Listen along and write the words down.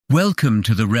Welcome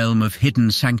to the realm of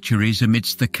hidden sanctuaries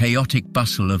amidst the chaotic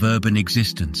bustle of urban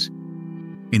existence.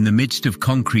 In the midst of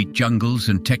concrete jungles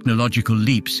and technological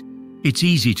leaps, it's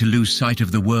easy to lose sight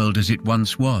of the world as it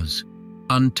once was,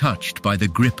 untouched by the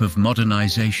grip of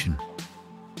modernization.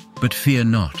 But fear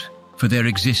not, for there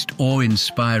exist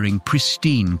awe-inspiring,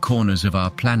 pristine corners of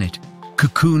our planet,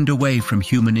 cocooned away from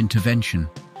human intervention,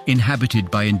 inhabited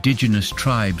by indigenous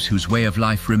tribes whose way of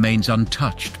life remains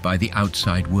untouched by the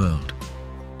outside world.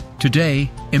 Today,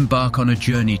 embark on a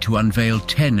journey to unveil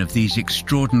 10 of these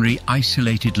extraordinary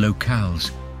isolated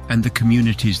locales and the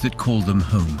communities that call them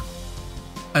home.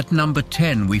 At number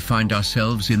 10, we find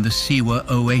ourselves in the Siwa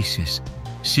Oasis,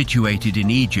 situated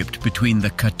in Egypt between the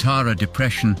Qattara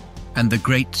Depression and the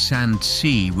Great Sand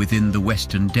Sea within the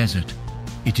Western Desert.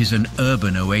 It is an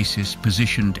urban oasis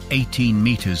positioned 18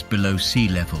 meters below sea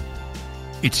level.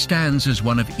 It stands as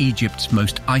one of Egypt's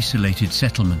most isolated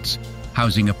settlements,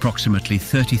 housing approximately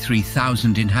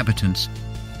 33,000 inhabitants,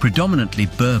 predominantly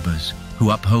Berbers,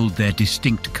 who uphold their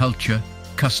distinct culture,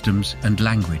 customs, and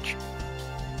language.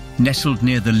 Nestled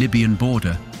near the Libyan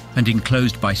border and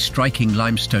enclosed by striking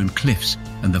limestone cliffs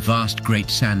and the vast Great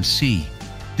Sand Sea,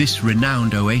 this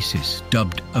renowned oasis,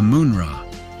 dubbed Amunra,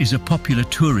 is a popular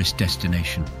tourist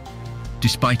destination.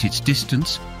 Despite its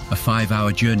distance, a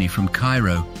 5-hour journey from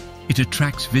Cairo, it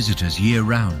attracts visitors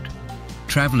year-round.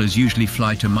 Travelers usually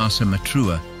fly to Marsa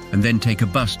Matruh and then take a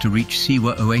bus to reach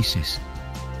Siwa Oasis.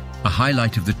 A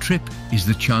highlight of the trip is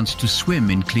the chance to swim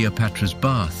in Cleopatra's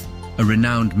Bath, a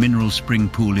renowned mineral spring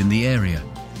pool in the area.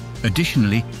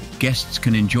 Additionally, guests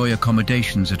can enjoy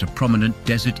accommodations at a prominent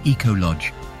desert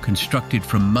eco-lodge, constructed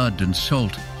from mud and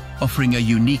salt, offering a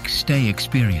unique stay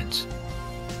experience.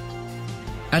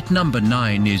 At number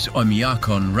 9 is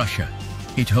Oymyakon, Russia.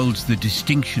 It holds the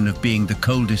distinction of being the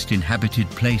coldest inhabited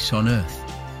place on Earth.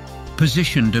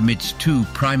 Positioned amidst 2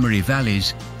 primary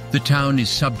valleys, the town is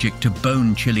subject to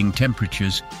bone-chilling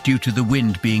temperatures due to the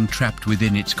wind being trapped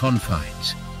within its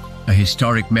confines. A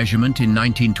historic measurement in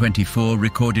 1924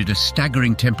 recorded a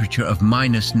staggering temperature of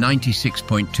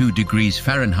 -96.2 degrees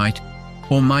Fahrenheit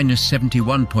or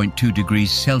 -71.2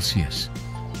 degrees Celsius.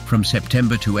 From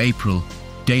September to April,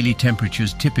 daily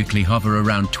temperatures typically hover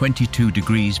around 22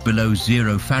 degrees below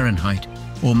 0 Fahrenheit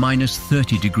or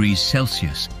 -30 degrees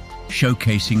Celsius,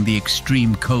 showcasing the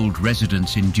extreme cold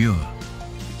residents endure.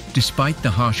 Despite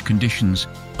the harsh conditions,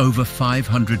 over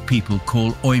 500 people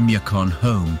call Oymyakon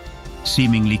home,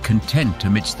 seemingly content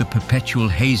amidst the perpetual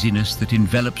haziness that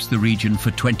envelops the region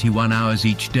for 21 hours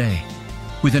each day,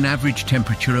 with an average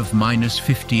temperature of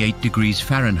 -58 degrees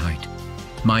Fahrenheit,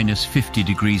 -50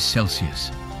 degrees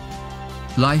Celsius.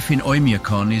 Life in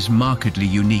Oymyakon is markedly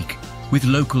unique, with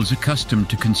locals accustomed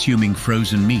to consuming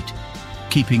frozen meat,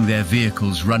 keeping their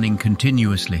vehicles running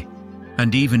continuously,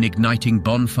 and even igniting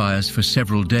bonfires for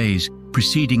several days,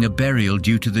 preceding a burial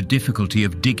due to the difficulty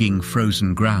of digging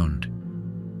frozen ground.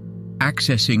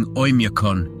 Accessing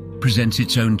Oymyakon presents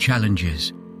its own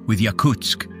challenges, with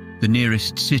Yakutsk, the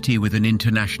nearest city with an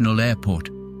international airport,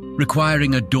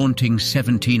 requiring a daunting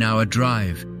 17-hour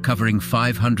drive covering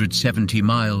 570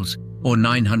 miles or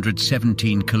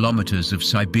 917 kilometers of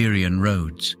Siberian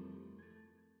roads.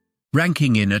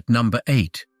 Ranking in at number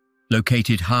 8,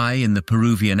 located high in the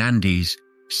Peruvian Andes,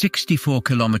 64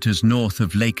 kilometers north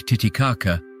of Lake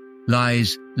Titicaca,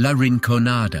 lies La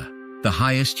Rinconada, the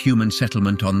highest human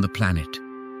settlement on the planet.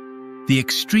 The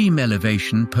extreme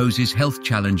elevation poses health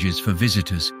challenges for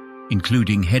visitors,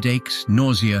 including headaches,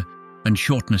 nausea, and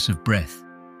shortness of breath.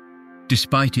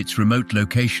 Despite its remote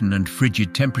location and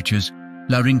frigid temperatures,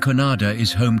 La Rinconada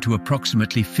is home to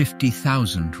approximately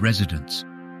 50,000 residents.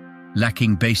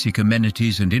 Lacking basic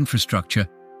amenities and infrastructure,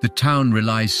 the town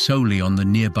relies solely on the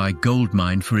nearby gold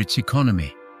mine for its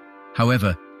economy.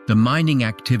 However, the mining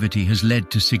activity has led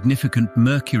to significant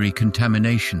mercury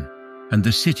contamination, and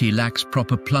the city lacks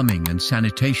proper plumbing and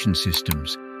sanitation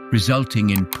systems, resulting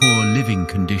in poor living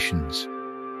conditions.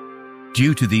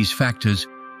 Due to these factors,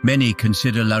 many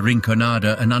consider La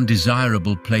Rinconada an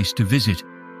undesirable place to visit,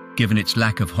 given its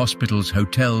lack of hospitals,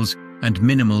 hotels, and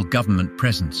minimal government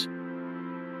presence.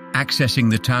 Accessing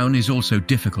the town is also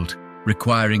difficult,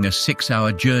 requiring a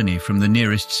 6-hour journey from the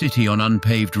nearest city on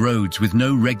unpaved roads with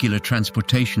no regular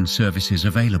transportation services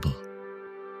available.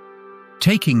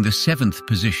 Taking the 7th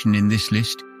position in this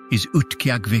list is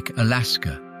Utqiagvik,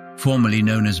 Alaska, formerly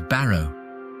known as Barrow.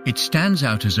 It stands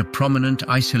out as a prominent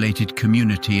isolated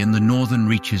community in the northern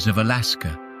reaches of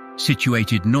Alaska,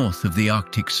 situated north of the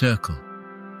Arctic Circle.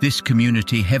 This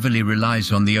community heavily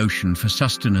relies on the ocean for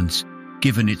sustenance,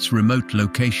 given its remote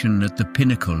location at the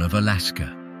pinnacle of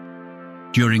Alaska.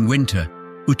 During winter,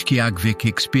 Utqiagvik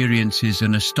experiences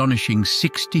an astonishing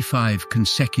 65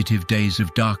 consecutive days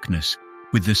of darkness,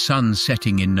 with the sun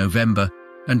setting in November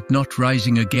and not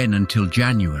rising again until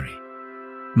January.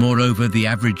 Moreover, the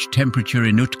average temperature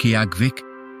in Utqiagvik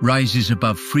rises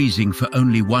above freezing for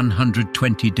only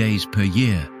 120 days per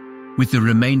year, with the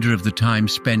remainder of the time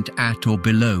spent at or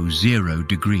below 0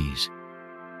 degrees.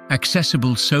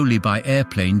 Accessible solely by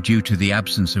airplane due to the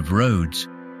absence of roads,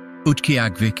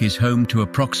 Utqiagvik is home to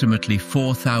approximately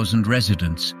 4,000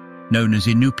 residents, known as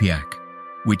Inupiaq,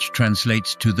 which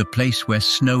translates to the place where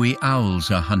snowy owls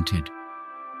are hunted.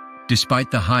 Despite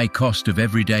the high cost of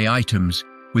everyday items,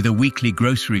 with a weekly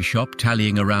grocery shop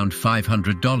tallying around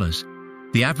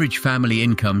 $500, the average family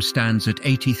income stands at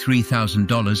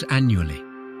 $83,000 annually.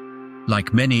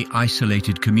 Like many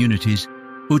isolated communities,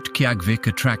 Utqiagvik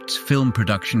attracts film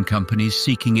production companies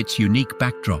seeking its unique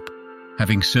backdrop,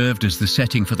 having served as the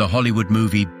setting for the Hollywood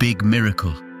movie Big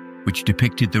Miracle, which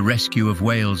depicted the rescue of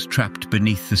whales trapped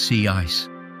beneath the sea ice.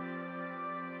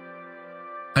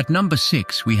 At number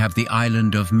 6, we have the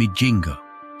island of Migingo,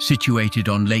 situated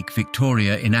on Lake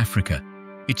Victoria in Africa.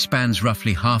 It spans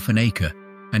roughly half an acre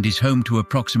and is home to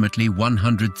approximately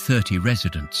 130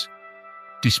 residents.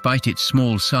 Despite its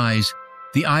small size,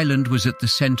 the island was at the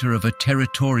center of a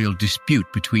territorial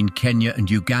dispute between Kenya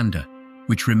and Uganda,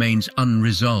 which remains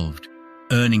unresolved,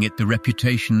 earning it the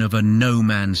reputation of a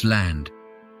no-man's land.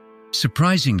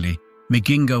 Surprisingly,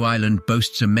 Migingo Island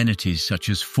boasts amenities such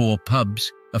as 4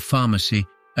 pubs, a pharmacy,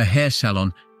 a hair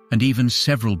salon, and even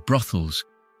several brothels,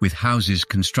 with houses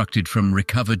constructed from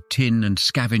recovered tin and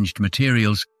scavenged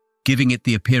materials, giving it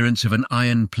the appearance of an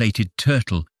iron-plated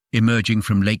turtle emerging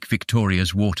from Lake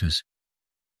Victoria's waters.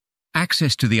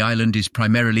 Access to the island is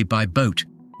primarily by boat,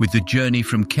 with the journey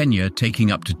from Kenya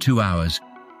taking up to 2 hours,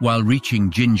 while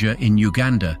reaching Jinja in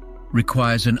Uganda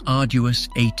requires an arduous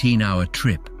 18-hour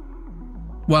trip.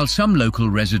 While some local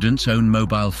residents own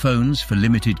mobile phones for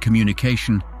limited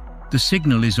communication, the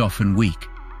signal is often weak.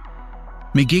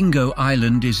 Migingo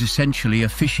Island is essentially a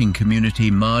fishing community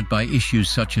marred by issues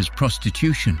such as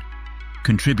prostitution,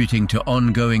 contributing to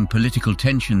ongoing political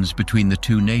tensions between the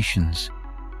two nations.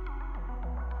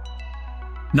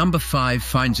 Number 5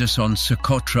 finds us on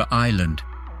Socotra Island,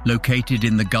 located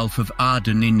in the Gulf of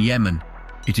Aden in Yemen.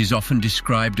 It is often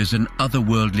described as an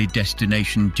otherworldly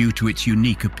destination due to its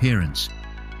unique appearance.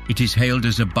 It is hailed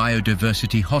as a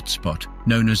biodiversity hotspot,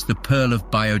 known as the Pearl of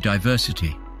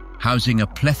Biodiversity, housing a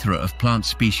plethora of plant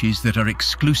species that are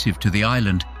exclusive to the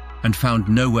island and found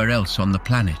nowhere else on the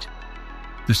planet.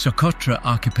 The Socotra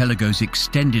archipelago's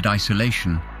extended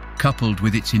isolation, coupled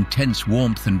with its intense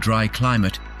warmth and dry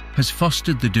climate, has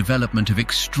fostered the development of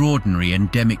extraordinary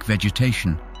endemic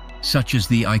vegetation, such as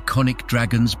the iconic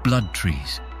dragon's blood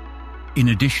trees. In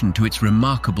addition to its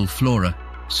remarkable flora,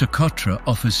 Socotra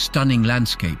offers stunning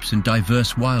landscapes and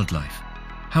diverse wildlife.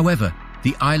 However,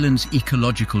 the island's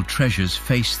ecological treasures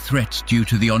face threats due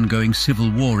to the ongoing civil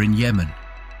war in Yemen.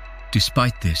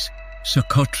 Despite this,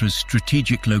 Socotra's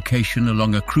strategic location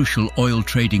along a crucial oil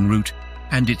trading route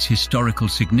and its historical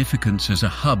significance as a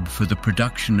hub for the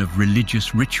production of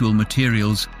religious ritual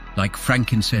materials like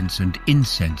frankincense and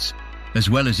incense, as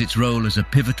well as its role as a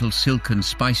pivotal silk and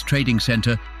spice trading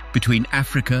center between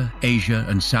Africa, Asia,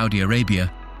 and Saudi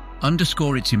Arabia,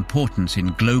 underscore its importance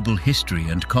in global history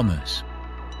and commerce.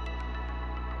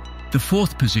 The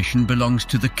 4th position belongs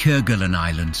to the Kerguelen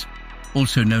Islands,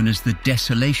 also known as the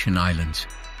Desolation Islands.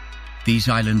 These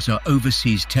islands are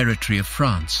overseas territory of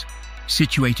France,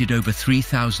 situated over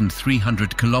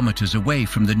 3,300 kilometers away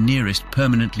from the nearest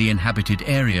permanently inhabited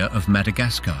area of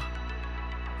Madagascar.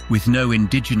 With no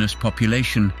indigenous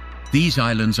population, these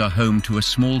islands are home to a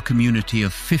small community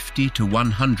of 50 to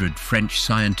 100 French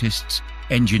scientists,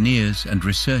 engineers, and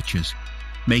researchers,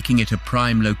 making it a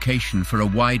prime location for a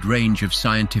wide range of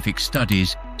scientific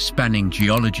studies spanning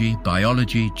geology,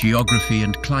 biology, geography,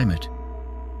 and climate.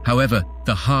 However,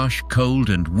 the harsh, cold,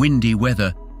 and windy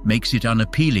weather makes it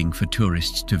unappealing for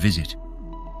tourists to visit.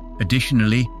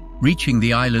 Additionally, reaching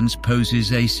the islands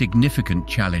poses a significant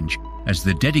challenge, as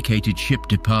the dedicated ship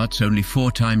departs only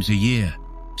 4 times a year,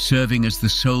 serving as the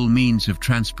sole means of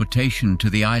transportation to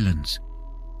the islands.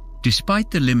 Despite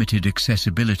the limited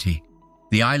accessibility,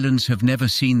 the islands have never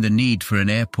seen the need for an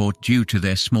airport due to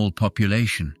their small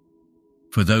population.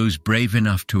 For those brave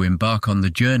enough to embark on the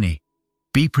journey,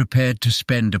 be prepared to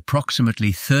spend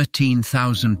approximately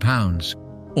 £13,000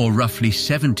 or roughly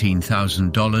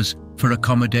 $17,000 for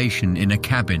accommodation in a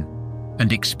cabin,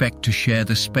 and expect to share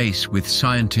the space with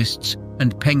scientists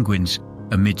and penguins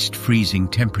amidst freezing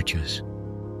temperatures.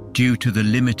 Due to the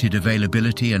limited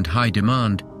availability and high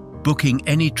demand, booking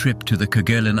any trip to the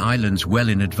Kerguelen Islands well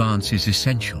in advance is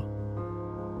essential.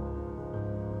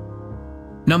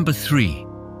 Number 3.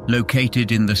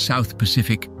 Located in the South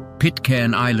Pacific,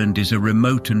 Pitcairn Island is a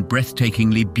remote and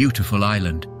breathtakingly beautiful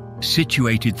island,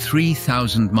 situated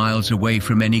 3,000 miles away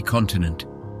from any continent.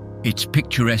 Its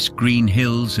picturesque green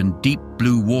hills and deep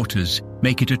blue waters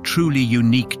make it a truly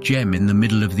unique gem in the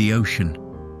middle of the ocean.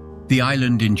 The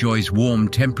island enjoys warm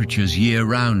temperatures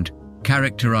year-round,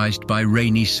 characterized by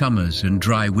rainy summers and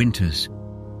dry winters.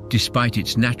 Despite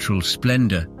its natural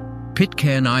splendor,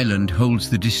 Pitcairn Island holds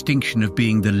the distinction of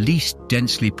being the least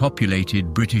densely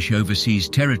populated British overseas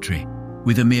territory,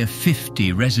 with a mere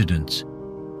 50 residents.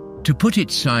 To put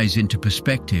its size into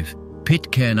perspective,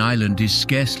 Pitcairn Island is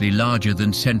scarcely larger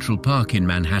than Central Park in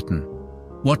Manhattan.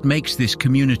 What makes this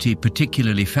community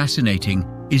particularly fascinating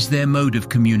is their mode of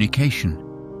communication.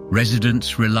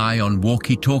 Residents rely on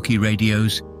walkie-talkie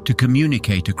radios to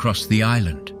communicate across the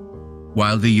island.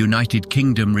 While the United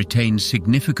Kingdom retains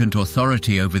significant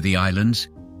authority over the islands,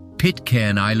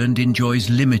 Pitcairn Island enjoys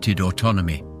limited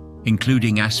autonomy,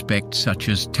 including aspects such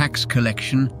as tax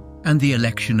collection and the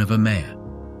election of a mayor.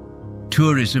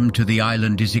 Tourism to the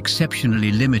island is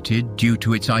exceptionally limited due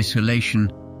to its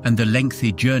isolation and the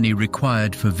lengthy journey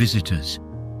required for visitors,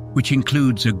 which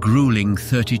includes a grueling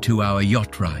 32-hour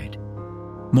yacht ride.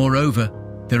 Moreover,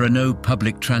 there are no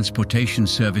public transportation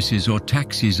services or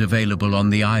taxis available on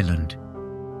the island.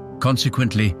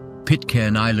 Consequently,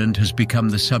 Pitcairn Island has become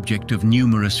the subject of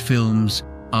numerous films,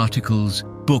 articles,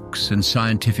 books, and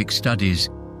scientific studies,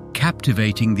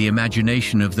 captivating the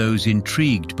imagination of those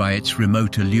intrigued by its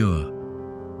remote allure.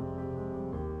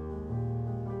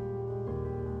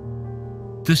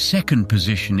 The second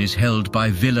position is held by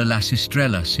Villa Las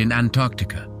Estrellas in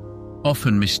Antarctica,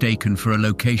 often mistaken for a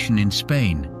location in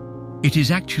Spain. It is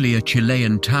actually a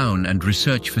Chilean town and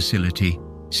research facility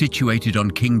situated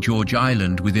on King George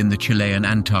Island within the Chilean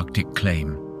Antarctic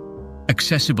claim.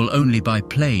 Accessible only by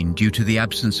plane due to the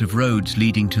absence of roads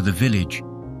leading to the village,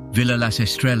 Villa Las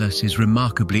Estrellas is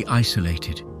remarkably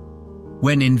isolated.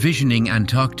 When envisioning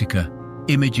Antarctica,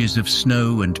 images of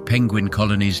snow and penguin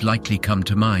colonies likely come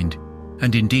to mind,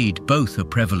 and indeed both are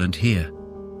prevalent here.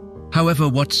 However,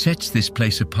 what sets this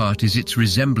place apart is its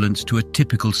resemblance to a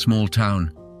typical small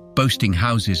town, boasting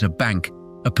houses, a bank,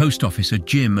 a post office, a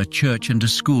gym, a church, and a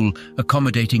school,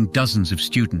 accommodating dozens of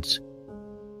students.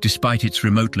 Despite its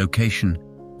remote location,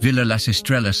 Villa Las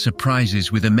Estrellas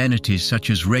surprises with amenities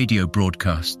such as radio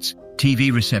broadcasts,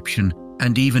 TV reception,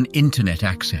 and even internet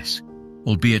access,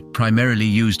 albeit primarily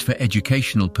used for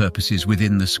educational purposes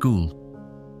within the school.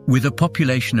 With a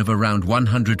population of around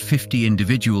 150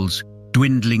 individuals,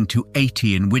 dwindling to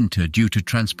 80 in winter due to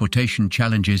transportation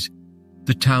challenges,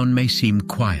 the town may seem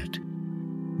quiet.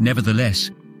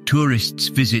 Nevertheless, tourists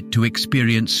visit to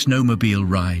experience snowmobile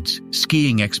rides,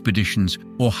 skiing expeditions,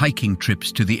 or hiking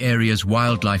trips to the area's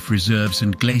wildlife reserves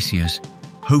and glaciers,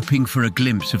 hoping for a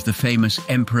glimpse of the famous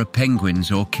emperor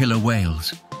penguins or killer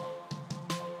whales.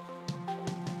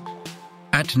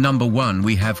 At number 1,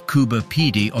 we have Coober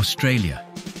Pedy, Australia,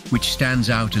 which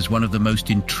stands out as one of the most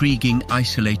intriguing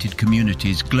isolated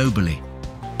communities globally,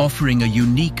 offering a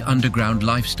unique underground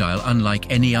lifestyle unlike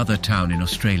any other town in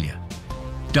Australia.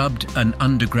 Dubbed an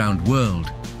underground world,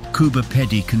 Coober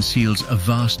Pedy conceals a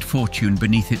vast fortune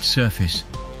beneath its surface,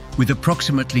 with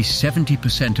approximately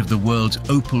 70% of the world's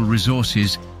opal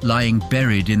resources lying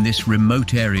buried in this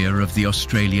remote area of the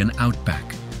Australian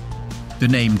outback. The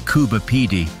name Coober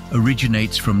Pedy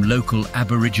originates from local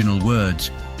Aboriginal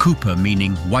words, Cooper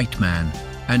meaning white man,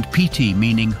 and Pety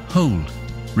meaning hole,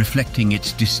 reflecting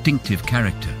its distinctive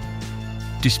character.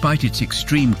 Despite its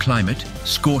extreme climate,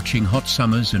 scorching hot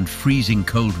summers and freezing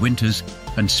cold winters,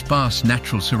 and sparse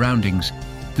natural surroundings,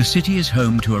 the city is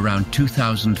home to around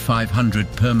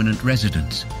 2,500 permanent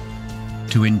residents.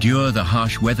 To endure the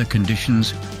harsh weather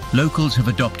conditions, locals have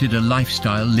adopted a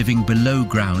lifestyle living below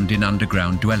ground in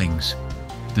underground dwellings.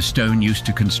 The stone used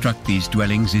to construct these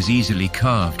dwellings is easily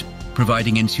carved,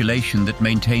 providing insulation that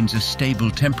maintains a stable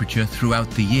temperature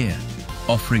throughout the year,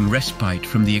 offering respite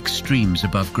from the extremes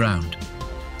above ground.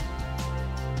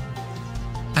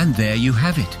 And there you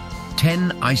have it,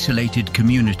 10 isolated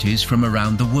communities from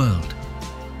around the world.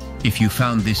 If you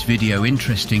found this video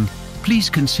interesting, please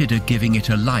consider giving it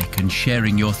a like and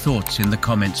sharing your thoughts in the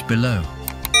comments below.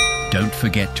 Don't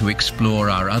forget to explore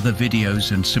our other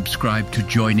videos and subscribe to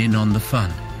join in on the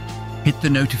fun. Hit the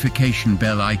notification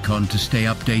bell icon to stay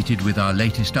updated with our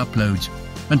latest uploads.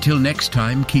 Until next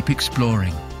time, keep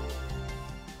exploring.